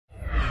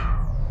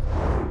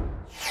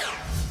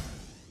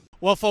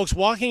Well, folks,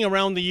 walking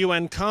around the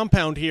UN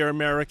compound here in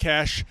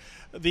Marrakesh,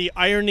 the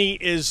irony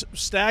is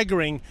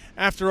staggering.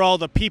 After all,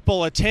 the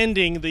people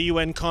attending the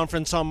UN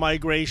conference on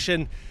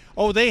migration,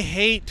 oh, they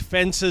hate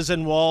fences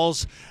and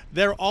walls.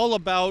 They're all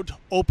about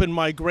open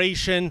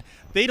migration.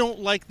 They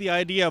don't like the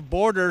idea of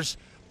borders.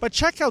 But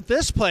check out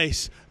this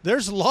place.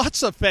 There's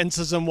lots of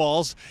fences and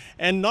walls.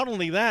 And not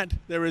only that,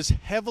 there is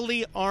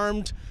heavily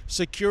armed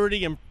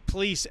security and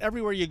police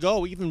everywhere you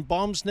go, even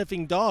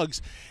bomb-sniffing dogs.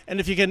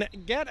 And if you can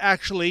get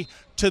actually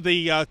to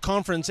the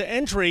conference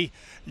entry,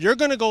 you're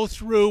going to go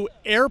through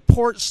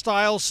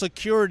airport-style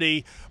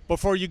security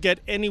before you get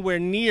anywhere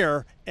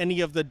near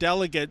any of the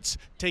delegates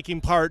taking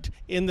part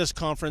in this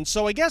conference.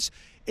 So I guess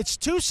it's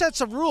two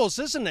sets of rules,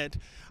 isn't it?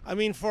 I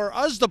mean, for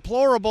us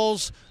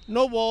deplorables,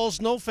 no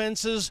walls, no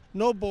fences,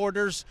 no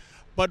borders.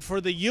 But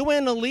for the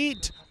UN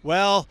elite,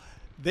 well,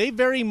 they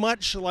very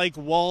much like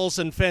walls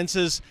and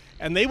fences,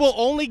 and they will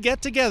only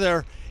get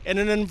together in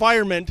an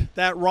environment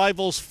that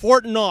rivals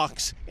Fort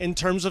Knox in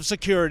terms of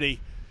security.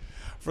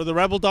 For the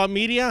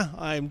Rebel.media,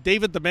 I'm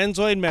David the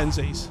Benzoid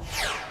Menzies.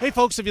 Hey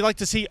folks, if you'd like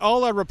to see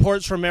all our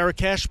reports from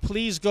Marrakesh,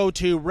 please go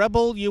to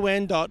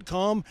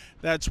rebelun.com.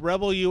 That's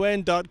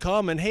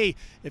rebelun.com. And hey,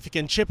 if you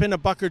can chip in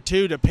 $1 or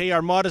 $2 to pay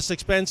our modest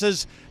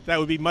expenses, that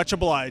would be much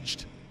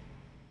obliged.